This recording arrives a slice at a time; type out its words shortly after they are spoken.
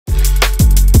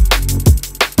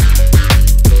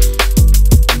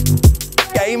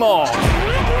game on.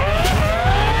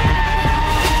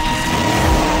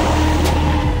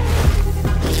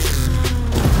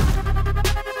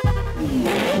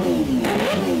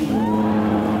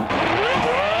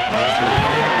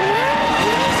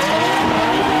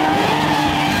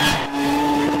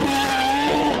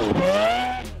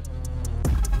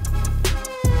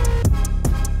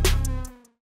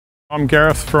 I'm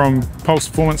Gareth from Pulse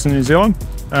Performance in New Zealand.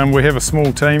 We have a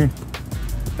small team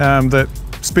that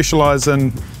specialise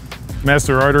in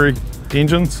Mazda Rotary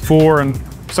engines, 4 and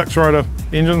 6 rotor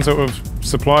engines that we've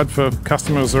supplied for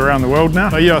customers around the world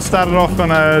now. So yeah, I started off in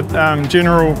a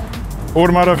general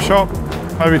automotive shop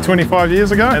maybe 25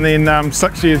 years ago, and then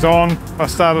 6 years on I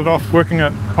started off working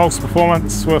at Pulse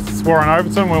Performance with Warren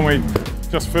Overton when we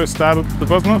just first started the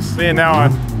business. Yeah, now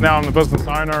I'm the business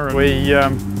owner. We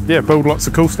build lots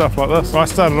of cool stuff like this. I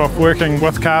started off working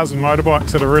with cars and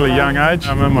motorbikes at a really young age.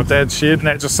 I'm in my dad's shed, and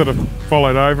that just sort of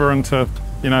followed over into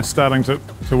starting to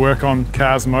work on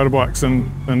cars and motorbikes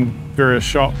in various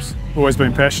shops. Always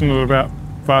been passionate about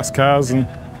fast cars and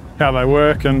how they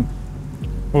work and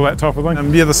all that type of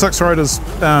thing. The 6-Rotor's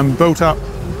built up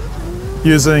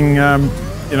using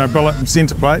billet and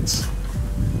centre plates.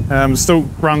 Still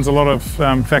runs a lot of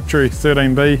factory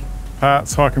 13B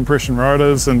parts, high compression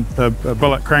rotors and a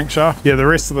billet crankshaft. Yeah, the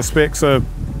rest of the specs are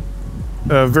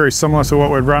very similar to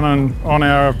what we'd run on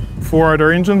our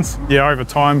 4-rotor engines. Yeah, over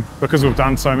time, because we've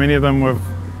done so many of them, we've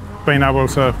been able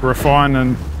to refine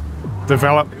and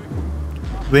develop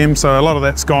them, so a lot of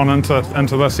that's gone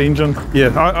into this engine.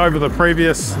 Yeah, over the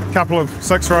previous couple of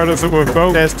 6-rotors that we've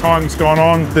built, as time's gone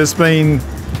on, there's been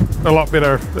a lot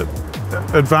better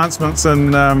advancements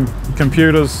in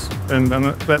computers and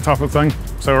that type of thing.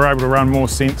 So we're able to run more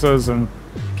sensors and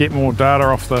get more data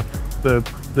off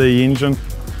the engine,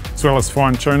 as well as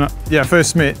fine tune it. Yeah, I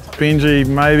first met Benji it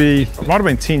might have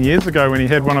been 10 years ago when he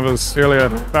had one of his earlier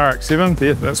RX-7.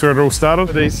 Yeah, that's where it all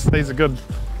started. He's a good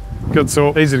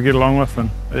sort, easy to get along with,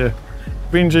 and yeah.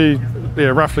 Benji,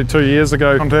 roughly 2 years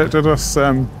ago, contacted us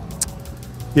to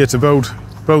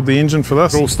build the engine for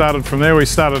this. It all started from there. We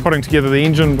started putting together the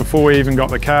engine before we even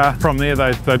got the car. From there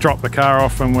they dropped the car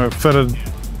off and we've fitted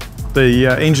the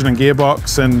engine and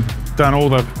gearbox and done all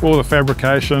the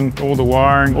fabrication, all the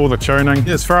wiring, all the tuning.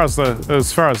 As far as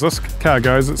this car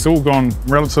goes, it's all gone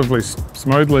relatively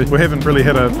smoothly. We haven't really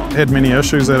had many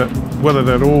issues with it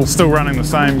at all. Still running the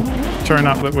same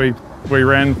tune-up that we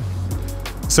ran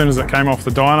as soon as it came off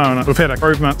the dyno, and we've had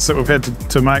improvements that we've had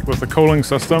to make with the cooling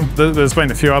system. There's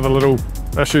been a few other little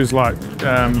issues like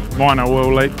minor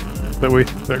oil leak that we're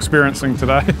experiencing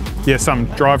today. Yeah, some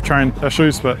drivetrain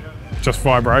issues, but just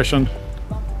vibration,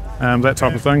 that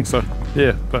type of thing. So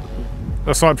yeah, but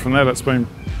aside from that, it's been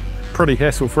pretty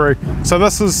hassle-free. So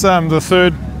this is the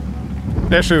third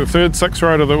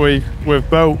 6-rotor that we've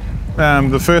built.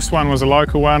 The first one was a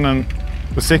local one, and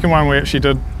the second one we actually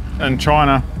did in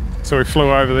China. So we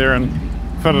flew over there and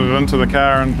fitted it into the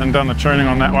car and done the tuning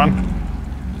on that one,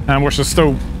 which is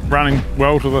still running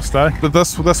well to this day. But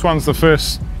this one's the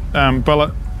first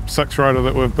billet 6-rotor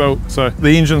that we've built. So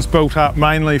the engine's built up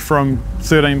mainly from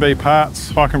 13B parts,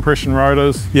 high compression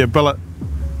rotors, billet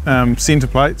centre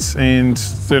plates and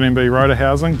 13B rotor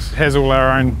housings. It has all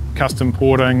our own custom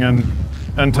porting and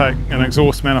intake and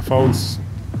exhaust manifolds,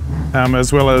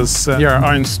 as well as our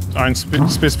own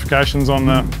specifications on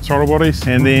the throttle bodies.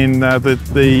 And then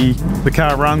the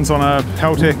car runs on a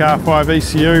Haltech R5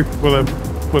 ECU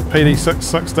with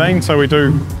PD616, so we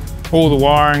do all the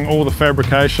wiring, all the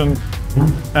fabrication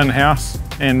in-house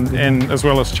and as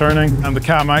well as tuning. And the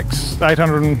car makes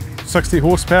 860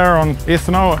 horsepower on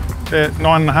ethanol at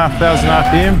 9,500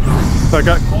 RPM, so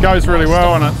it goes really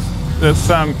well, and it's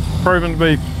proven to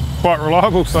be quite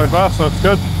reliable so far, so it's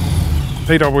good.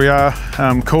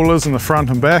 PWR coolers in the front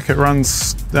and back. It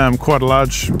runs quite a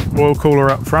large oil cooler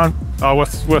up front.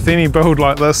 With any build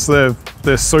like this,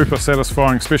 they're super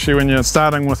satisfying, especially when you're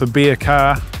starting with a bare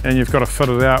car and you've got to fit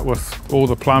it out with all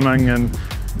the plumbing and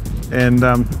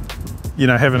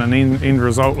having an end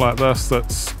result like this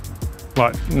that's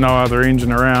like no other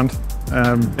engine around,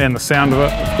 and the sound of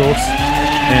it, of course,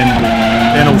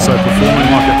 and also performing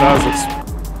like it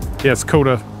does. It's cool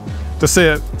to see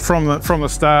it from the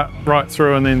start right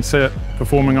through, and then see it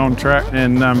performing on track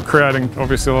and creating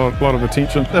obviously a lot of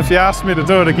attention. If you ask me to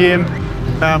do it again,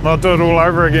 I'll do it all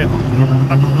over again.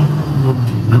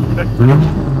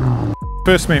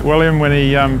 First met William when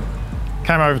he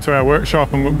came over to our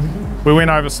workshop, and we went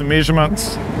over some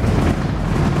measurements.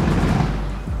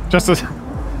 Just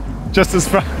as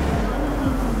far.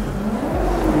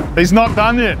 He's not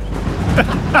done yet.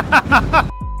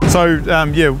 So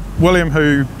William,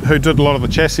 who did a lot of the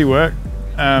chassis work,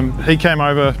 he came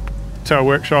over to our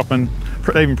workshop, and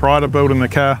even prior to building the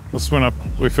car, this is when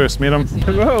we first met him.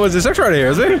 Oh, was the 6Rotor here,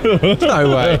 is he?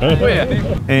 No way.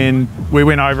 Where? And we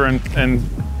went over and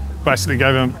basically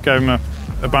gave him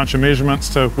a bunch of measurements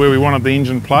to where we wanted the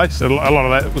engine placed. A lot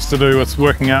of that was to do with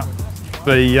working out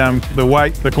the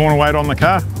weight, the corner weight on the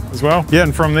car as well. Yeah,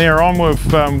 and from there on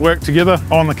we've worked together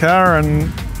on the car,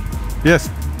 and yes,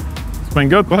 it's been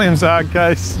good. William's a hard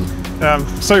case,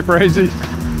 super easy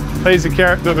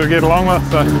character to get along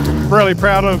with. So really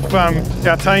proud of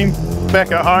our team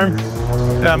back at home,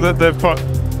 that they've put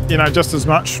just as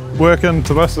much work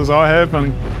into this as I have,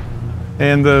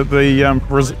 and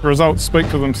the results speak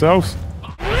for themselves.